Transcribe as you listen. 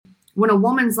when a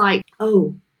woman's like,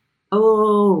 oh,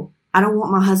 I don't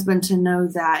want my husband to know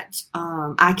that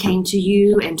I came to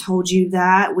you and told you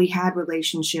that we had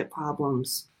relationship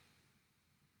problems.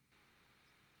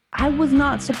 I was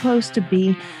not supposed to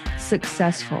be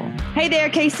successful. Hey there,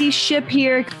 Casey Ship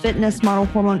here, fitness model,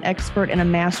 hormone expert, and a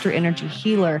master energy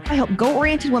healer. I help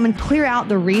goal-oriented women clear out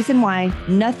the reason why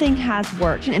nothing has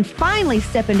worked and finally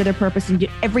step into their purpose and get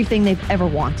everything they've ever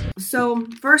wanted. So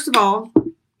first of all,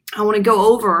 I want to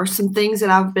go over some things that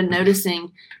I've been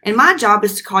noticing. And my job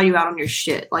is to call you out on your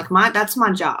shit. That's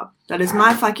my job. That is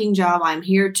my fucking job. I'm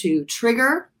here to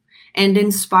trigger and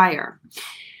inspire.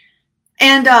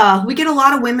 And we get a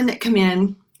lot of women that come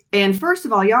in. And first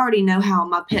of all, you already know how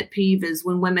my pet peeve is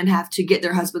when women have to get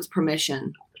their husband's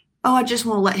permission. Oh, I just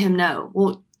want to let him know.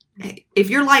 Well, if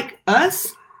you're like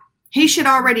us, he should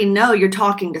already know you're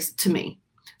talking to me.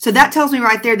 So that tells me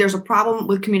right there there's a problem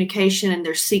with communication, and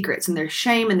there's secrets and there's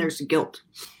shame and there's guilt.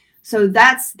 So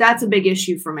that's a big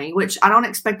issue for me, which I don't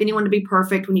expect anyone to be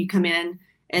perfect when you come in,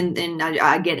 and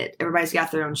I get it. Everybody's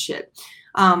got their own shit.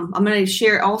 I'm going to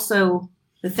share also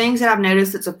the things that I've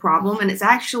noticed that's a problem, and it's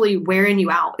actually wearing you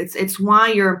out. It's why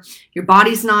your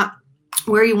body's not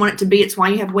where you want it to be. It's why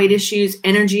you have weight issues,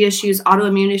 energy issues,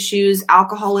 autoimmune issues,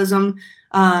 alcoholism.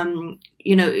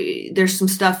 There's some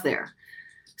stuff there.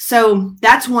 So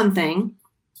that's one thing.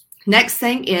 Next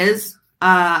thing is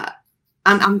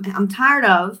I'm tired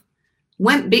of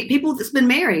when people that's been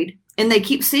married and they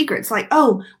keep secrets. Like,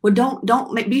 oh, well,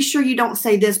 don't be sure you don't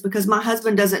say this because my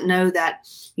husband doesn't know that.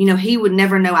 He would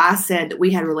never know I said that we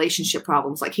had relationship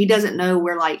problems. Like, he doesn't know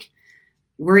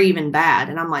we're even bad.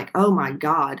 And I'm like, oh my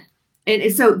God.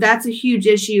 And so that's a huge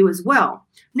issue as well.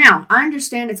 Now, I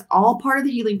understand it's all part of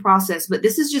the healing process, but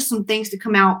this is just some things to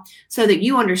come out so that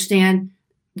you understand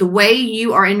the way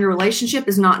you are in your relationship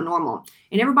is not normal.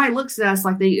 And everybody looks at us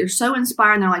like they're so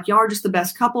inspired and they're like, y'all are just the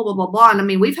best couple, blah, blah, blah. And I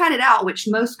mean, we've had it out, which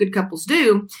most good couples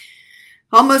do.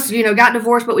 Almost, got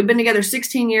divorced, but we've been together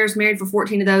 16 years, married for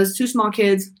 14 of those, 2 small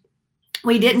kids.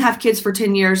 We didn't have kids for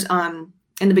 10 years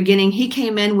in the beginning. He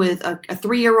came in with a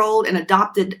 3-year-old and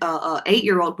adopted a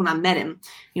 8-year-old when I met him.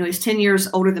 He's 10 years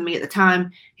older than me at the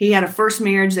time. He had a first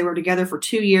marriage. They were together for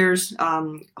 2 years,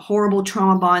 horrible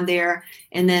trauma bond there.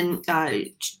 And then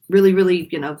really,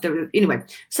 anyway.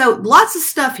 So lots of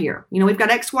stuff here. We've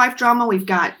got ex-wife drama. We've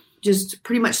got just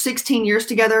pretty much 16 years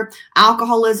together,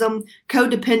 alcoholism,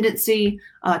 codependency,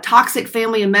 toxic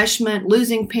family enmeshment,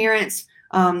 losing parents,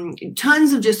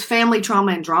 tons of just family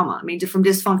trauma and drama. I mean, from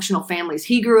dysfunctional families.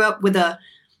 He grew up with a,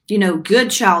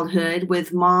 good childhood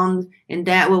with mom and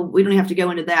dad. Well, we don't have to go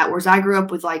into that. Whereas I grew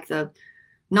up with like the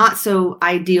not so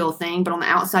ideal thing, but on the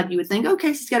outside you would think, okay,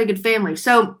 he's got a good family.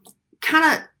 So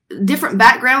kind of different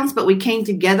backgrounds, but we came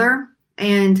together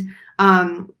and,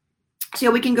 so yeah,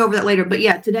 we can go over that later. But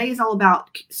yeah, today is all about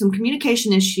some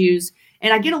communication issues.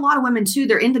 And I get a lot of women too.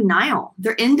 They're in denial.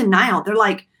 They're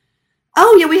like,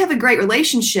 oh yeah, we have a great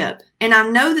relationship. And I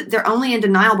know that they're only in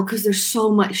denial because there's so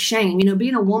much shame.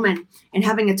 Being a woman and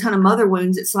having a ton of mother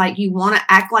wounds, it's like you want to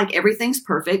act like everything's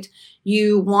perfect.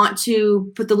 You want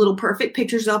to put the little perfect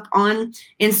pictures up on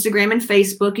Instagram and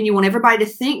Facebook, and you want everybody to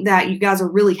think that you guys are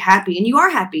really happy. And you are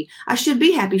happy. I should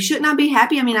be happy. Shouldn't I be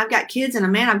happy? I mean, I've got kids and a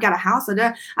man. I've got a house.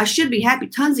 I should be happy.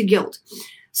 Tons of guilt.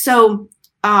 So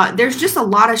there's just a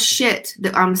lot of shit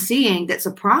that I'm seeing that's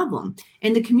a problem.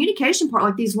 And the communication part,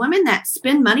 like these women that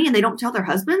spend money and they don't tell their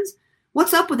husbands,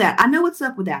 what's up with that? I know what's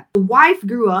up with that. The wife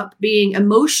grew up being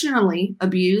emotionally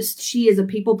abused. She is a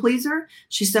people pleaser.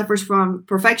 She suffers from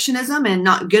perfectionism and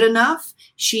not good enough.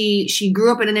 She grew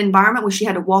up in an environment where she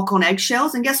had to walk on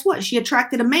eggshells. And guess what? She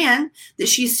attracted a man that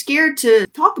she's scared to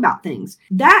talk about things.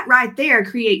 That right there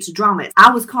creates drama.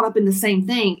 I was caught up in the same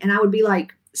thing. And I would be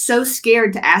like, so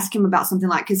scared to ask him about something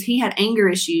because he had anger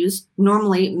issues.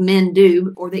 Normally men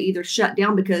do, or they either shut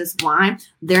down because why?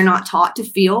 They're not taught to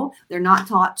feel. They're not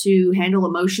taught to handle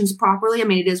emotions properly. I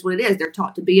mean, it is what it is. They're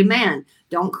taught to be a man.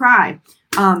 Don't cry.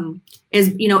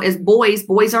 As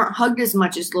boys aren't hugged as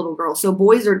much as little girls. So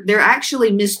they're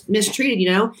actually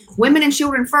mistreated, women and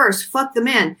children first, fuck the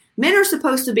men. Men are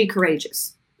supposed to be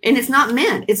courageous, and it's not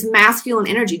men. It's masculine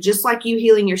energy, just like you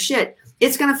healing your shit.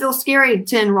 It's going to feel scary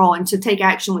to enroll and to take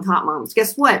action with hot moms.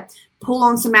 Guess what? Pull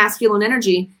on some masculine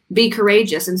energy, be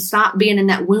courageous, and stop being in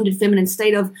that wounded feminine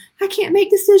state of, I can't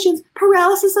make decisions,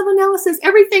 paralysis of analysis,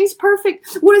 everything's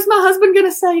perfect. What is my husband going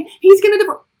to say? He's going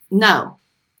to No.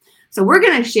 So we're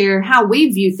going to share how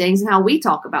we view things and how we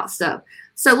talk about stuff.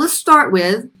 So let's start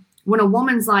with when a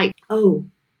woman's like, oh,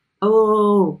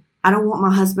 I don't want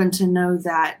my husband to know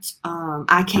that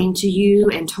I came to you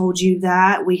and told you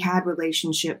that we had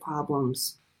relationship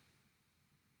problems.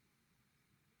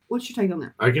 What's your take on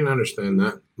that? I can understand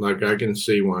that. Like, I can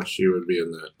see why she would be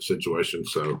in that situation.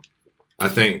 So I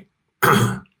think,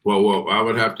 well, what I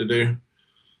would have to do,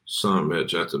 son of a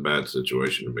bitch, that's a bad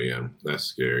situation to be in. That's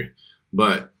scary.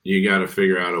 But you got to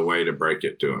figure out a way to break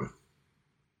it to him.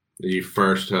 You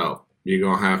first help. You're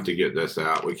going to have to get this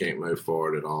out. We can't move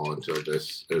forward at all until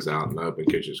this is out and open,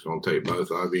 because it's going to take both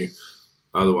of you.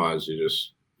 Otherwise, you're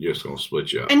just going to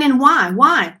split you up. And then why?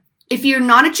 Why? If you're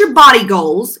not at your body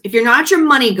goals, if you're not at your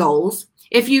money goals,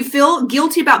 if you feel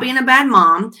guilty about being a bad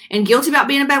mom and guilty about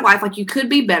being a bad wife, like you could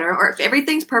be better, or if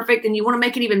everything's perfect and you want to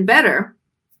make it even better,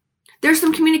 there's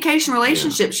some communication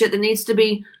relationship shit that needs to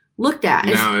be looked at.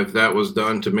 Now, if that was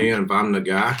done to me, and if I'm the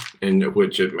guy, and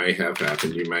which it may have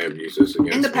happened, you may have used this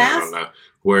against in the me, past, I don't know,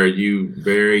 where you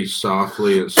very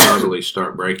softly and subtly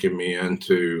start breaking me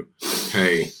into,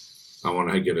 hey, I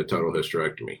want to get a total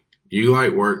hysterectomy. You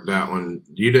like worked that one.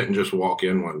 You didn't just walk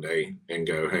in one day and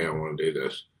go, hey, I want to do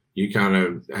this. You kind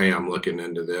of, hey, I'm looking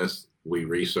into this. We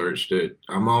researched it.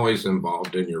 I'm always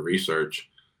involved in your research.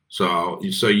 So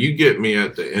you get me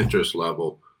at the interest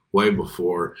level way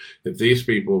before. If these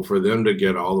people, for them to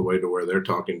get all the way to where they're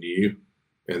talking to you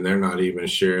and they're not even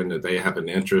sharing that they have an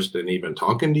interest in even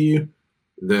talking to you,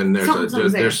 then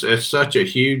there's it's such a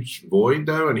huge void,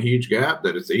 though, and a huge gap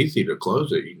that it's easy to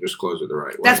close it. You can just close it the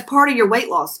right way. That's part of your weight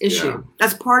loss issue. Yeah.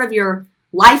 That's part of your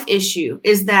life issue,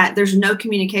 is that there's no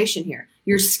communication here.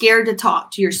 You're scared to talk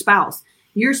to your spouse.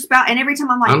 Your spouse, and every time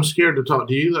I'm scared to talk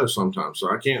to you, though, sometimes.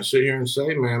 So I can't sit here and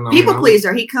say, man. People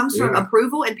pleaser. He comes from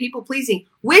approval and people pleasing,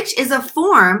 which is a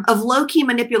form of low key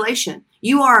manipulation.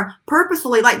 You are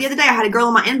purposefully, like the other day, I had a girl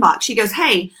in my inbox. She goes,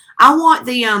 hey, I want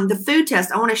the food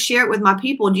test. I want to share it with my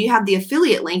people. Do you have the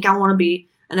affiliate link? I want to be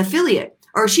an affiliate.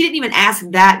 Or she didn't even ask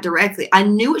that directly. I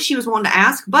knew what she was wanting to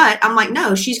ask, but I'm like,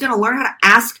 no, she's going to learn how to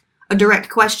ask a direct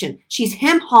question. She's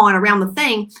hem-hawing around the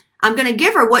thing. I'm going to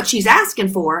give her what she's asking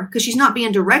for because she's not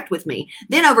being direct with me.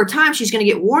 Then over time, she's going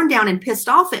to get worn down and pissed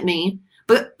off at me.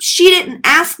 But she didn't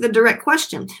ask the direct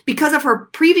question. Because of her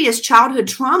previous childhood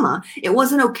trauma, it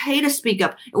wasn't okay to speak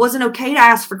up. It wasn't okay to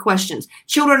ask for questions.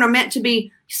 Children are meant to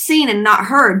be seen and not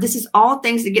heard. This is all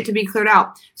things that get to be cleared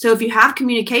out. So if you have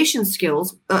communication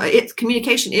skills, it's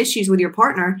communication issues with your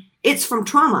partner, it's from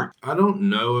trauma. I don't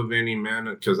know of any man,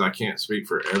 because I can't speak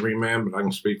for every man, but I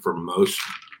can speak for most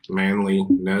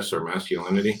manliness or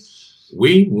masculinity.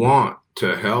 We want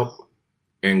to help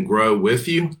and grow with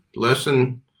you.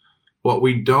 Listen, what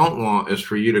we don't want is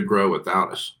for you to grow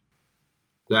without us.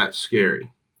 That's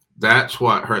scary. That's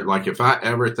what hurt. Like, if I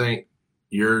ever think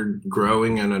you're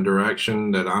growing in a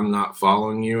direction that I'm not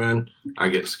following you in, I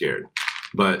get scared.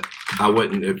 But I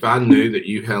wouldn't, if I knew that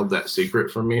you held that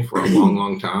secret from me for a long,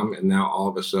 long time, and now all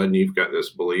of a sudden you've got this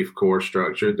belief core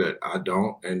structure that I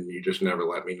don't, and you just never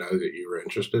let me know that you were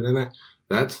interested in it,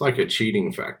 that's like a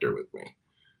cheating factor with me.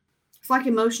 It's like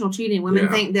emotional cheating. Women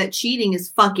think that cheating is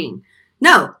fucking.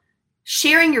 No.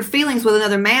 Sharing your feelings with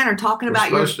another man or talking We're about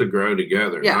supposed to grow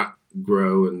together, not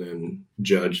grow and then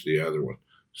judge the other one.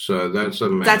 So that's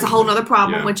a whole nother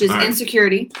problem, which is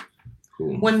insecurity.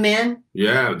 Cool. When men,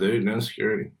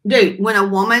 insecurity. When a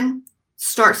woman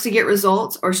starts to get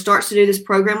results or starts to do this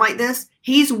program like this,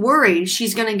 he's worried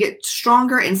she's going to get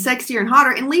stronger and sexier and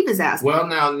hotter and leave his ass. Well,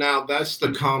 now that's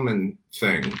the common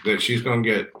thing, that she's going to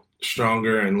get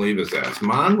stronger and leave his ass.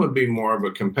 Mine would be more of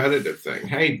a competitive thing.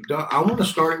 Hey, I want to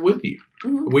start it with you.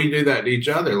 Mm-hmm. We do that to each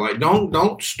other. Like,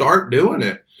 don't start doing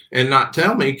it and not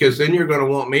tell me, because then you're going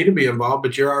to want me to be involved,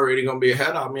 but you're already going to be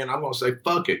ahead of me, and I'm going to say,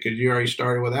 fuck it, because you already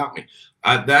started without me.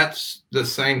 That's the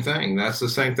same thing. That's the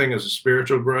same thing as a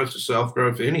spiritual growth, a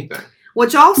self-growth, anything.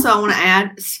 Which also, I want to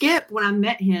add, Skip, when I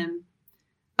met him,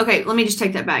 okay, let me just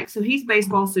take that back. So he's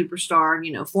baseball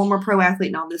superstar, former pro athlete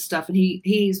and all this stuff, and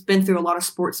he's been through a lot of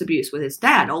sports abuse with his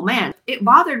dad, old man. It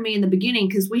bothered me in the beginning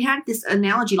because we had this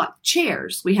analogy like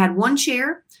chairs. We had one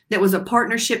chair that was a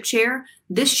partnership chair.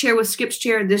 This chair was Skip's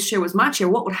chair. This chair was my chair.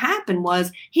 What would happen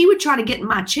was he would try to get in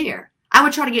my chair. I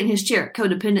would try to get in his chair,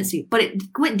 codependency, but it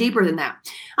went deeper than that.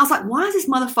 I was like, why is this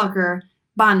motherfucker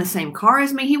buying the same car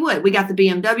as me? He would. We got the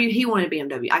BMW. He wanted a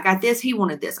BMW. I got this. He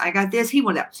wanted this. I got this. He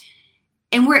wanted that.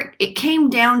 And where it came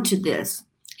down to this,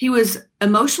 he was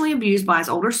emotionally abused by his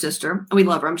older sister. We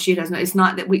love her. She has no, it's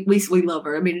not that we love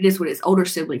her. I mean, it is what it is. Older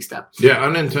sibling stuff. Yeah,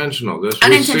 unintentional. We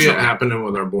see it happening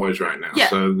with our boys right now.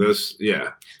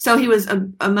 Yeah. So he was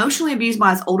emotionally abused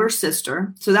by his older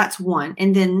sister. So that's one.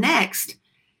 And then next,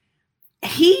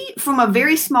 he, from a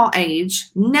very small age,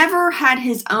 never had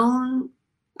his own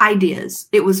ideas.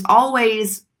 It was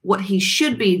always what he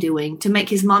should be doing to make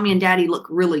his mommy and daddy look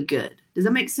really good. Does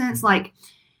that make sense?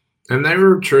 And they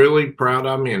were truly proud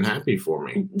of me and happy for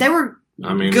me. They were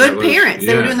I mean, good parents.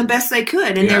 They were doing the best they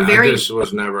could, and they're very. I just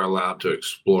was never allowed to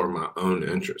explore my own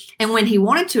interest. And when he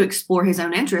wanted to explore his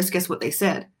own interest, guess what they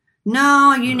said?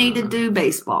 No, you need to do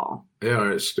baseball. Yeah,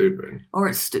 or it's stupid. Or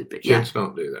it's stupid. Kids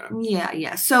don't do that.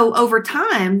 Yeah. So over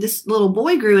time, this little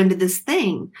boy grew into this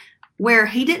thing where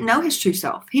he didn't know his true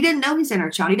self. He didn't know his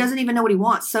inner child. He doesn't even know what he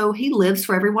wants. So he lives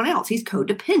for everyone else. He's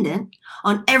codependent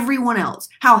on everyone else.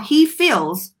 How he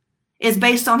feels is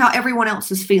based on how everyone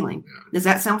else is feeling. Yeah. Does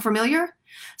that sound familiar?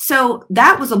 So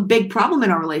that was a big problem in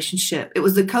our relationship. It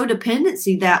was the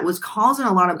codependency that was causing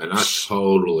a lot of. And I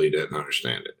totally didn't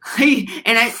understand it.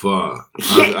 I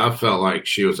felt like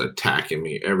she was attacking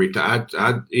me every time.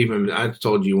 I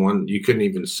told you you couldn't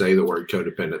even say the word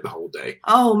codependent the whole day.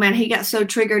 Oh man, he got so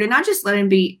triggered, and I just let him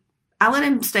be. I let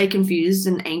him stay confused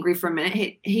and angry for a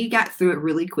minute. He got through it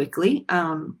really quickly.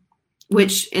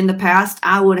 Which in the past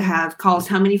I would have caused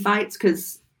how many fights?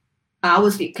 Because I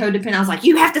was codependent. I was like,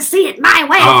 you have to see it my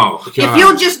way. Oh, God. If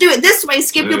you'll just do it this way,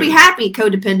 Skip, you'll be happy.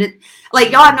 Codependent.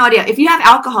 Like, y'all have no idea. If you have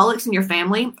alcoholics in your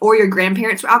family or your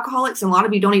grandparents were alcoholics, and a lot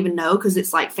of you don't even know because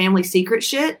it's like family secret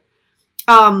shit,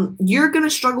 you're going to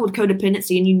struggle with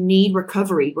codependency, and you need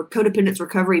recovery, codependence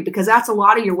recovery, because that's a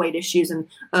lot of your weight issues and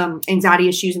anxiety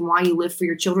issues and why you live for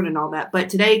your children and all that. But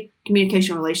today,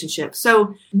 communication, relationships.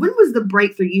 So when was the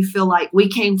breakthrough you feel like we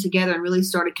came together and really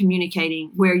started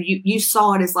communicating where you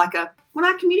saw it as like when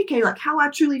I communicated, like how I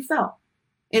truly felt?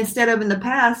 Instead of in the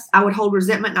past, I would hold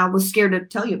resentment and I was scared to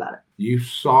tell you about it. You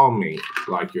saw me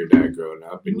like your dad growing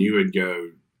up, and you would go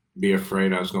be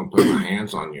afraid I was going to put my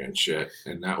hands on you and shit.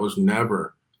 And that was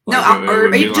never.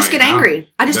 Or you just get angry.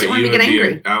 I just didn't want to get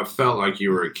angry. I felt like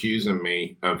you were accusing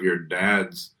me of your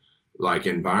dad's like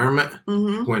environment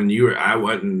when I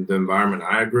wasn't the environment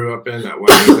I grew up in. That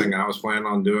wasn't anything I was planning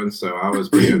on doing. So I was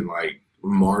being like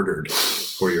martyred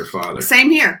for your father.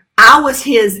 Same here. I was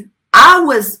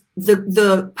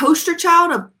the poster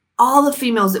child of all the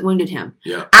females that wounded him.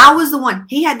 Yeah. I was the one.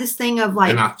 He had this thing of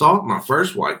like. And I thought my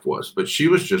first wife was, but she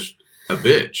was just a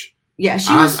bitch. Yeah,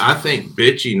 she was. I think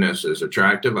bitchiness is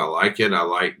attractive. I like it. I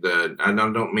like I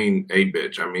don't mean a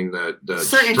bitch. I mean the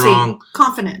certainty, strong,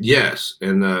 confident. Yes,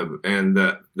 and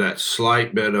that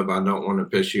slight bit of I don't want to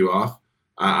piss you off.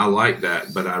 I like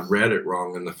that, but I read it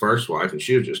wrong in the first wife, and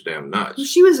she was just damn nuts.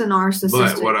 She was a narcissist.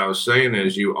 But what I was saying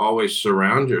is, you always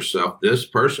surround yourself. This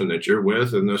person that you're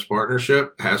with in this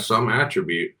partnership has some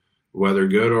attribute, whether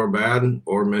good or bad,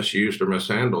 or misused or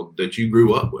mishandled, that you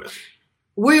grew up with.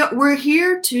 We're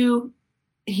here to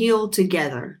heal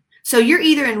together. So you're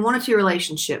either in one of two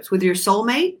relationships with your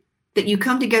soulmate that you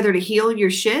come together to heal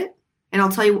your shit, and I'll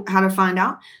tell you how to find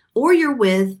out, or you're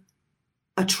with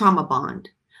a trauma bond.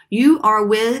 You are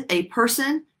with a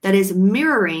person that is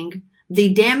mirroring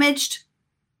the damaged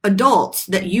adults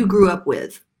that you grew up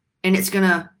with. And it's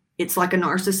like a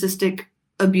narcissistic,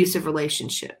 abusive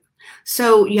relationship.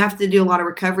 So you have to do a lot of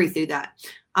recovery through that.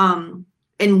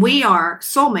 And we are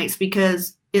soulmates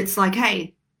because it's like,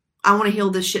 hey, I want to heal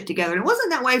this shit together. And it wasn't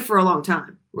that way for a long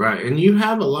time. Right. And you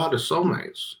have a lot of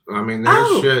soulmates. I mean,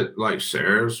 there's shit like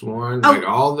Sarah's one, like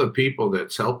all the people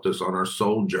that's helped us on our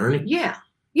soul journey. Yeah.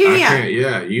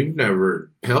 You've never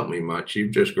helped me much.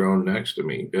 You've just grown next to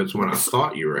me. That's when I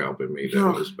thought you were helping me.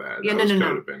 That was bad. Yeah, that was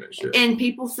no. codependent shit. And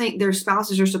people think their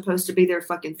spouses are supposed to be their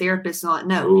fucking therapists and all that.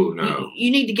 No. Ooh, no.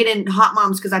 You need to get in Hot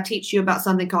Moms because I teach you about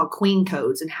something called Queen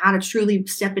Codes and how to truly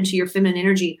step into your feminine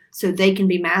energy so they can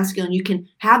be masculine. You can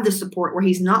have the support where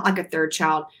he's not like a third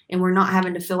child and we're not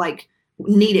having to feel like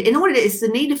needed. And what it is, the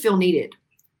need to feel needed.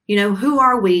 You know, who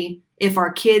are we? If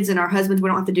our kids and our husbands, we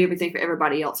don't have to do everything for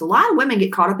everybody else. A lot of women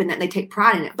get caught up in that and they take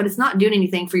pride in it, but it's not doing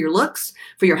anything for your looks,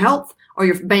 for your health, or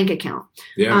your bank account.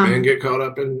 Yeah, men get caught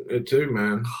up in it too,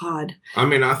 man. God. I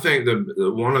mean, I think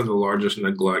the one of the largest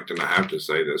neglect, and I have to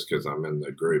say this because I'm in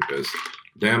the group, is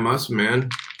damn us men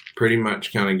pretty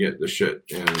much kind of get the shit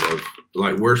end of,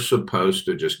 like, we're supposed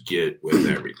to just get with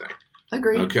everything.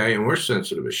 Agreed. Okay, and we're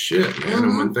sensitive as shit, man.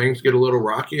 And when things get a little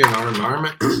rocky in our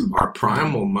environment, our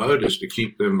primal mode is to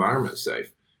keep the environment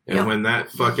safe. And when that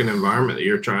fucking environment that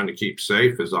you're trying to keep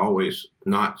safe is always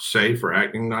not safe or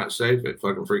acting not safe, it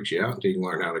fucking freaks you out until you can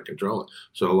learn how to control it.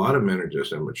 So a lot of men are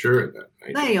just immature at that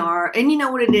age. They are. And you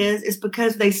know what it is? It's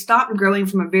because they stopped growing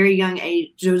from a very young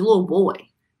age. There was a little boy.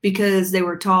 Because they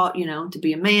were taught, you know, to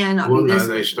be a man.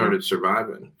 They started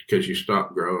surviving because you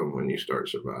stop growing when you start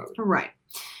surviving. Right.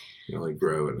 You only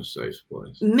grow in a safe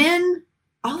place. Men,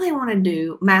 all they want to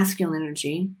do, masculine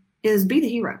energy, is be the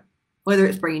hero. Whether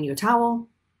it's bringing you a towel,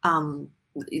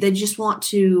 they just want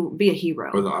to be a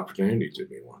hero. Or the opportunity to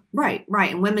be one. Right.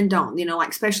 And women don't. You know, like,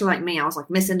 especially like me, I was like,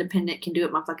 Miss Independent, can do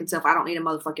it my fucking self. I don't need a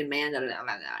motherfucking man.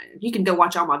 You can go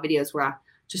watch all my videos where I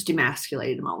just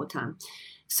emasculated him all the time.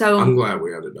 So I'm glad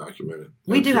we had it documented.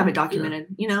 We do have it documented.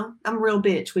 Yeah. You know, I'm a real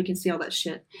bitch. We can see all that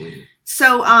shit. Mm-hmm.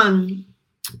 So,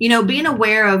 you know, being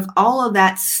aware of all of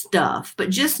that stuff, but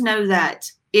just know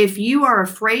that if you are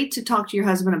afraid to talk to your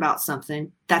husband about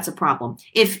something, that's a problem.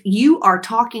 If you are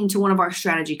talking to one of our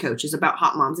strategy coaches about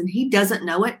hot moms and he doesn't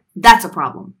know it, that's a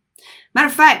problem. Matter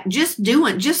of fact, just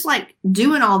doing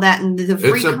all that and the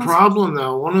free. It's a problem,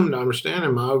 though. I want them to understand.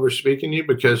 Am I over speaking you?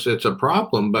 Because it's a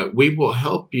problem, but we will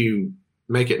help you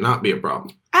make it not be a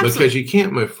problem. Absolutely. Because you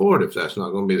can't move forward if that's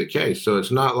not going to be the case. So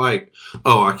it's not like,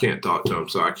 oh, I can't talk to him,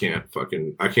 so I can't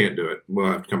do it.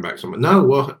 We'll have to come back somewhere. No,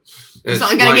 well, it's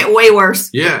only going to get way worse.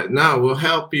 Yeah, no, we'll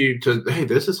help you to, hey,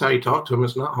 this is how you talk to him.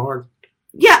 It's not hard.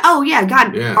 Yeah. Oh, yeah.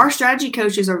 God, yeah. Our strategy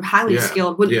coaches are highly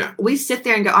skilled. Yeah. We sit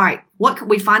there and go, all right,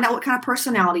 we find out what kind of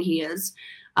personality he is.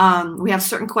 We have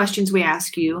certain questions we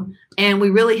ask you, and we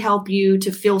really help you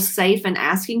to feel safe in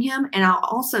asking him. And I'll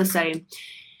also say,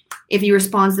 if he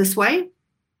responds this way,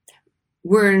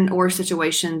 we're in a worse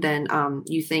situation than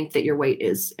you think that your weight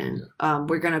is. And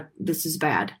this is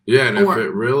bad. Yeah, and if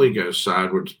it really goes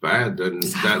sideways bad, then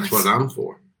that's what I'm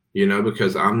for. You know,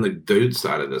 because I'm the dude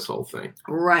side of this whole thing.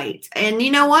 Right. And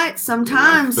you know what?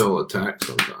 Sometimes I feel attacked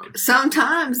sometimes.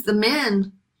 Sometimes the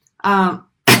men,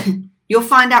 you'll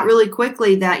find out really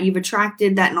quickly that you've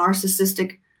attracted that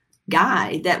narcissistic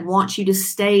guy that wants you to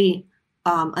stay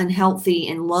unhealthy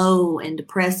and low and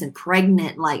depressed and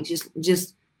pregnant, like just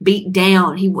beat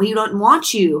down. He doesn't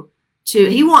want you to.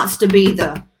 He wants to be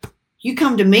you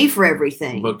come to me for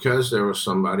everything. Because there was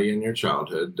somebody in your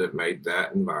childhood that made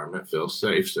that environment feel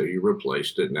safe, so you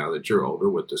replaced it now that you're older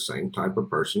with the same type of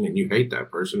person, and you hate that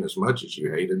person as much as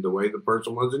you hated the way the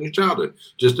person was in your childhood.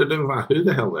 Just identify who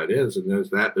the hell that is, and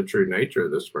is that the true nature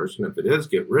of this person? If it is,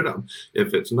 get rid of him.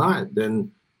 If it's not,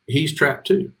 then he's trapped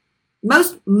too.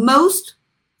 Most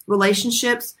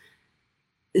relationships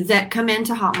that come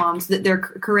into Hot Moms, that they're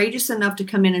courageous enough to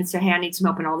come in and say, hey, I need some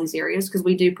help in all these areas, because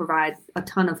we do provide a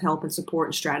ton of help and support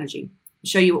and strategy.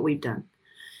 Show you what we've done.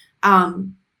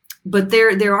 But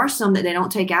there are some that they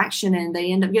don't take action and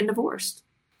they end up getting divorced.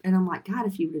 And I'm like, God,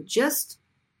 if you would have just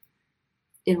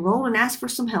enrolled and asked for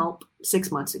some help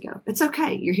 6 months ago. It's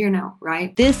okay. You're here now,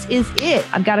 right? This is it.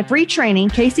 I've got a free training,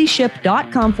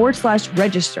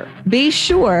 kcshipp.com/register. Be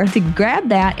sure to grab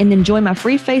that and then join my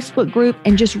free Facebook group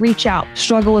and just reach out.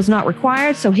 Struggle is not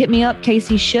required. So hit me up,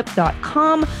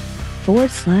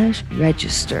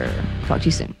 kcshipp.com/register. Talk to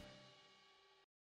you soon.